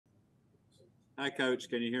Hi, Coach.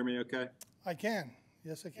 Can you hear me okay? I can.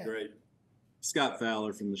 Yes, I can. Great. Scott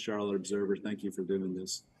Fowler from the Charlotte Observer. Thank you for doing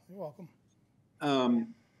this. You're welcome.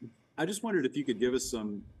 I just wondered if you could give us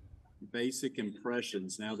some basic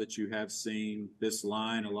impressions now that you have seen this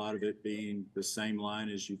line, a lot of it being the same line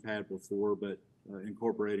as you've had before, but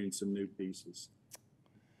incorporating some new pieces.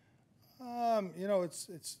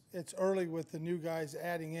 It's early with the new guys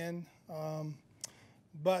adding in,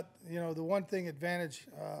 but the one thing advantage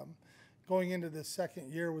going into the second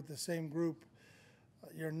year with the same group,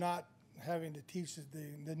 you're not having to teach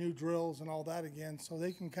the new drills and all that again, so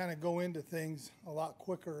they can kind of go into things a lot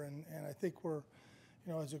quicker. And I think we're,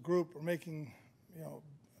 as a group, we're making,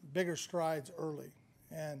 bigger strides early.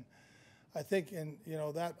 And I think,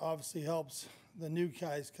 that obviously helps the new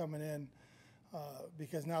guys coming in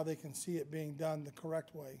because now they can see it being done the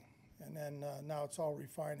correct way. And then now it's all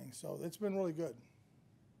refining. So it's been really good.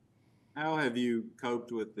 How have you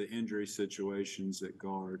coped with the injury situations at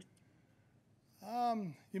guard?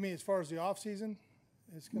 You mean as far as the off season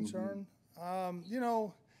is concerned?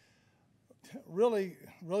 Really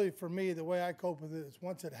for me, the way I cope with it is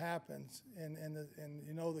once it happens and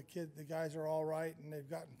the guys are all right and they've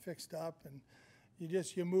gotten fixed up, and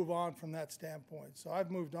you move on from that standpoint. So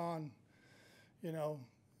I've moved on, a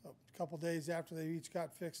couple days after they each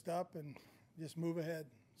got fixed up, and just move ahead.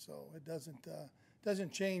 So it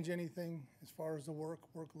doesn't change anything as far as the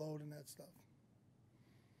workload and that stuff.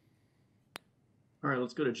 All right,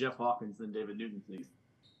 let's go to Jeff Hawkins, then David Newton, please.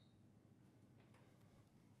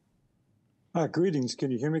 Greetings.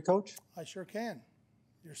 Can you hear me, Coach? I sure can.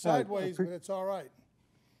 You're sideways, but it's all right.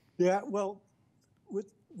 Yeah, well,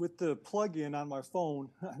 with the plug-in on my phone,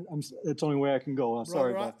 it's the only way I can go. I'm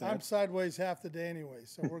sorry about that. I'm sideways half the day anyway,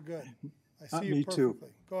 so we're good. I see you me perfectly.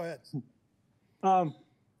 Too. Go ahead.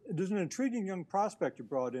 There's an intriguing young prospect you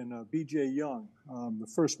brought in, B.J. Young, the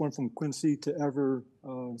first one from Quincy to ever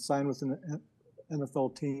sign with an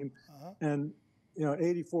NFL team, and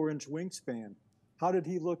 84-inch wingspan. How did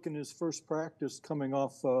he look in his first practice coming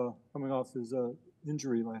off his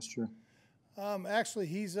injury last year? Actually,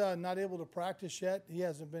 he's not able to practice yet. He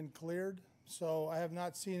hasn't been cleared, so I have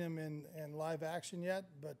not seen him in live action yet.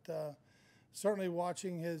 But certainly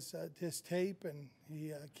watching his tape, and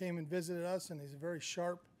he came and visited us, and he's a very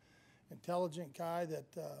sharp, intelligent guy that,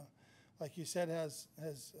 like you said, has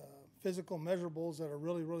physical measurables that are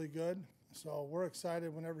really, really good. So we're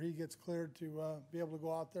excited whenever he gets cleared to be able to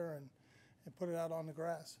go out there and put it out on the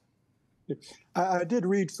grass. I did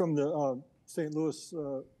read from the St. Louis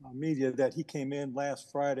media that he came in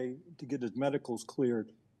last Friday to get his medicals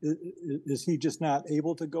cleared. Is he just not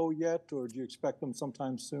able to go yet, or do you expect him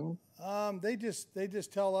sometime soon? They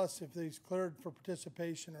just tell us if he's cleared for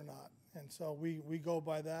participation or not, and so we go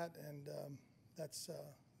by that, and that's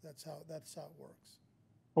how it works.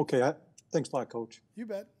 Okay, thanks a lot, Coach. You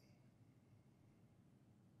bet.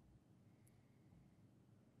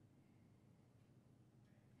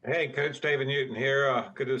 Hey, Coach David Newton here.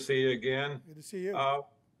 Good to see you again. Good to see you.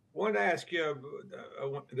 Wanted to ask you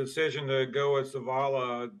a decision to go with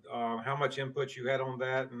Zavala, how much input you had on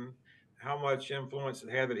that, and how much influence it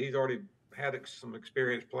had that he's already had some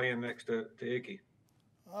experience playing next to Icky.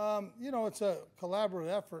 It's a collaborative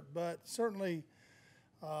effort, but certainly,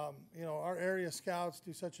 our area scouts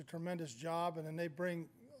do such a tremendous job, and then they bring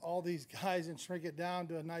all these guys and shrink it down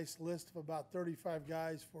to a nice list of about 35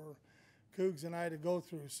 guys for Cougs and I to go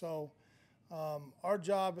through. So our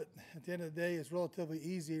job at the end of the day is relatively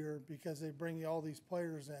easier because they bring you all these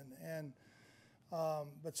players in. And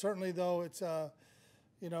but certainly though, it's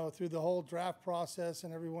through the whole draft process,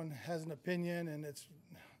 and everyone has an opinion, and it's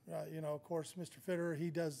of course Mr. Fitter, he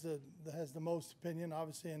has the most opinion,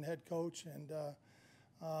 obviously, and head coach. And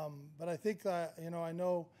but I think I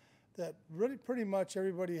know that really pretty much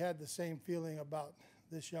everybody had the same feeling about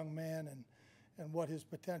this young man and what his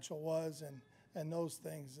potential was, and those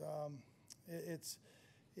things.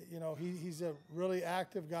 He's a really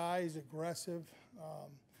active guy. He's aggressive.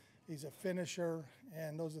 He's a finisher,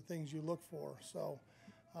 and those are things you look for. So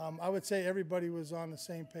I would say everybody was on the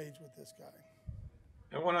same page with this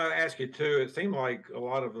guy. I want to ask you too, it seemed like a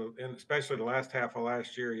lot of and especially the last half of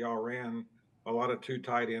last year, y'all ran a lot of 2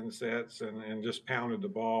 tight end sets and just pounded the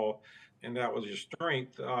ball, and that was your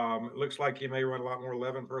strength. It looks like you may run a lot more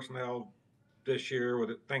 11 personnel this year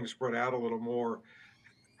with things spread out a little more.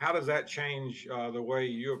 How does that change the way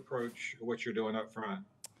you approach what you're doing up front?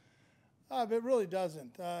 It really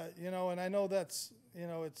doesn't, and I know that's,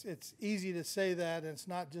 it's easy to say that, and it's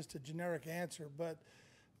not just a generic answer, but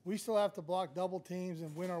we still have to block double teams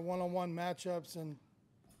and win our one-on-one matchups, and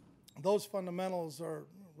those fundamentals are,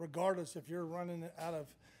 regardless if you're running it out of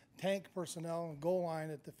tank personnel and goal line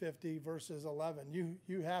at the 50 versus 11.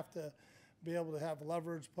 You have to be able to have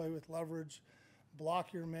leverage, play with leverage,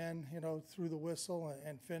 block your men, through the whistle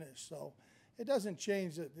and finish. So it doesn't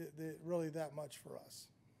change really that much for us.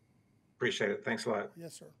 Appreciate it. Thanks a lot.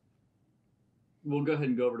 Yes, sir. We'll go ahead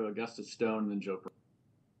and go over to Augusta Stone and then Joe.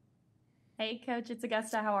 Hey, Coach, it's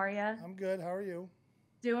Augusta. How are you? I'm good. How are you?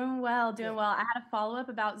 Doing well, doing well. I had a follow-up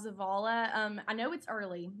about Zavala. I know it's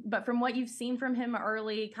early, but from what you've seen from him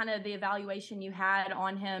early, kind of the evaluation you had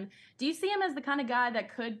on him, do you see him as the kind of guy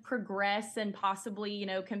that could progress and possibly,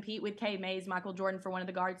 compete with K. Mays, Michael Jordan for one of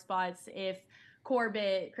the guard spots if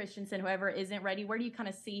Corbett, Christensen, whoever isn't ready? Where do you kind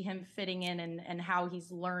of see him fitting in and how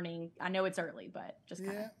he's learning? I know it's early, but just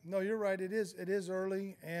kind of. Yeah, no, you're right. It is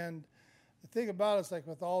early, and the thing about it's like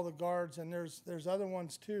with all the guards, and there's other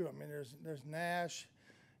ones too. I mean, there's Nash.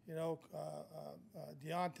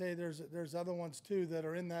 Deontay, there's other ones too that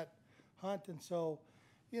are in that hunt. And so,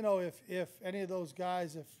 if any of those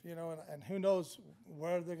guys, and who knows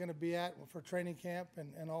where they're going to be at for training camp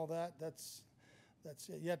and all that, that's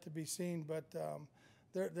yet to be seen. But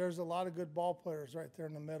there's a lot of good ball players right there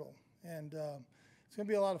in the middle. And it's going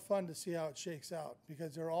to be a lot of fun to see how it shakes out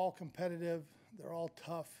because they're all competitive. They're all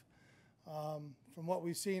tough. From what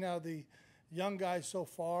we've seen out of the young guys so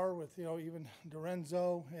far with, even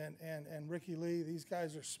Dorenzo and Ricky Lee, these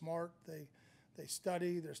guys are smart. They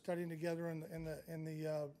study. They're studying together in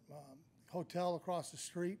the hotel across the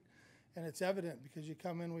street. And it's evident because you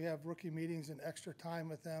come in, we have rookie meetings and extra time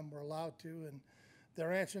with them. We're allowed to, and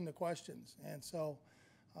they're answering the questions. And so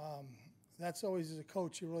that's always, as a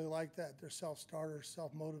coach, you really like that. They're self-starters,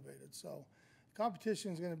 self-motivated. So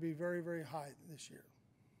competition is going to be very, very high this year.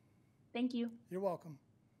 Thank you. You're welcome.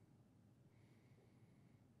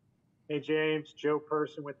 Hey, James, Joe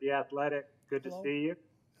Person with The Athletic. Good Hello. to see you.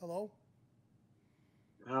 Hello.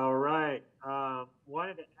 All right.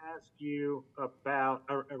 Wanted to ask you about,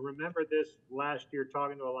 I remember this last year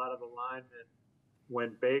talking to a lot of the linemen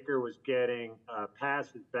when Baker was getting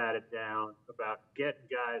passes batted down about getting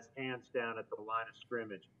guys hands down at the line of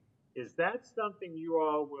scrimmage. Is that something you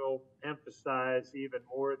all will emphasize even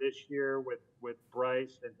more this year with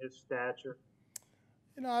Bryce and his stature?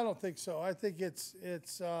 I don't think so. I think you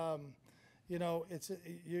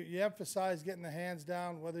emphasize getting the hands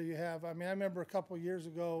down, whether you have. I mean, I remember a couple of years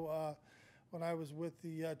ago when I was with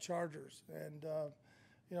the Chargers, and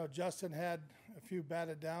Justin had a few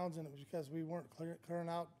batted downs, and it was because we weren't clearing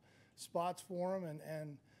out spots for him,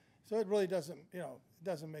 and so it really doesn't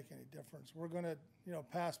make any difference. We're going to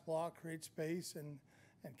pass block, create space, and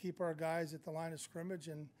keep our guys at the line of scrimmage,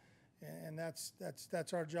 and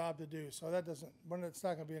that's our job to do. So it's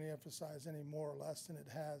not going to be any emphasized any more or less than it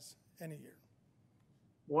has any year.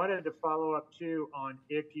 Wanted to follow up too on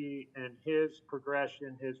Ickey and his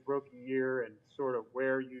progression, his rookie year, and sort of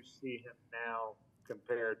where you see him now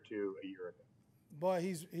compared to a year ago. Boy,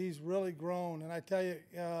 he's really grown, and I tell you,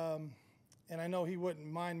 and I know he wouldn't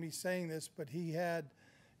mind me saying this, but he had,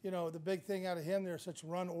 the big thing out of him. They're such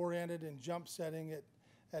run-oriented and jump setting at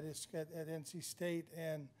NC State,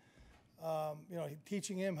 and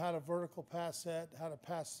teaching him how to vertical pass set, how to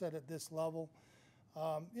pass set at this level.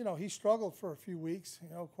 He struggled for a few weeks,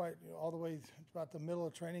 quite all the way about the middle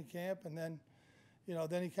of training camp, and then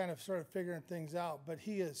he kind of started figuring things out. But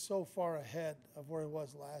he is so far ahead of where he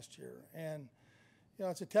was last year, and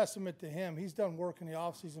it's a testament to him. He's done work in the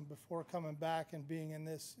offseason before coming back and being in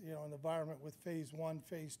this environment with phase 1,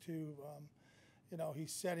 phase 2.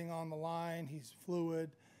 He's setting on the line. He's fluid.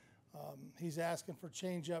 He's asking for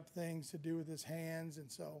change-up things to do with his hands, and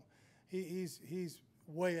so he's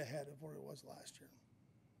way ahead of where he was last year.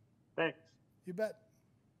 Thanks. You bet.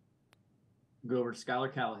 Go over to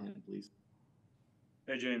Skylar Callahan, please.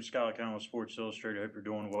 Hey, James, Skylar Callahan with Sports Illustrated. Hope you're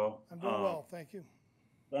doing well. I'm doing well, thank you.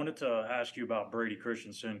 Wanted to ask you about Brady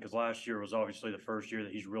Christensen because last year was obviously the first year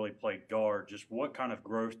that he's really played guard. Just what kind of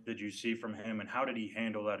growth did you see from him, and how did he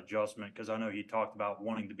handle that adjustment? Because I know he talked about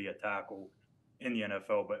wanting to be a tackle in the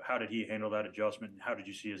NFL, but how did he handle that adjustment, and how did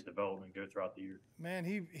you see his development go throughout the year? Man,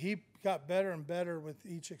 he got better and better with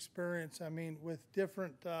each experience. I mean, with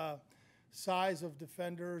different size of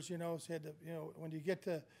defenders, so he had to, when you get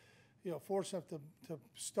to, force him to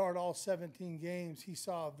start all 17 games, he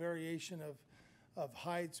saw a variation of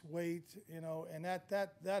heights, weight, and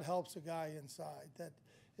that helps a guy inside. That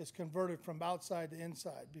is converted from outside to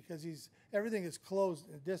inside because everything is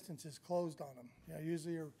closed, the distance is closed on him.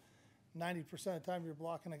 Usually you're 90% of the time you're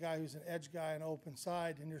blocking a guy who's an edge guy on open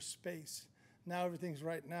side in your space. Now everything's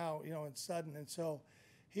right now, and sudden. And so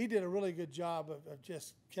he did a really good job of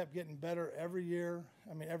just kept getting better every year.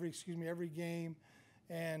 I mean, every game.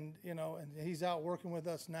 And, and he's out working with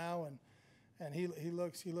us now. and he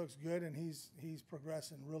looks good, and he's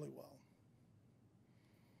progressing really well.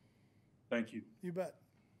 Thank you. You bet.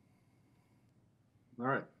 All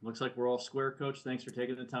right. Looks like we're all square, Coach. Thanks for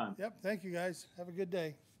taking the time. Yep. Thank you, guys. Have a good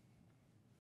day.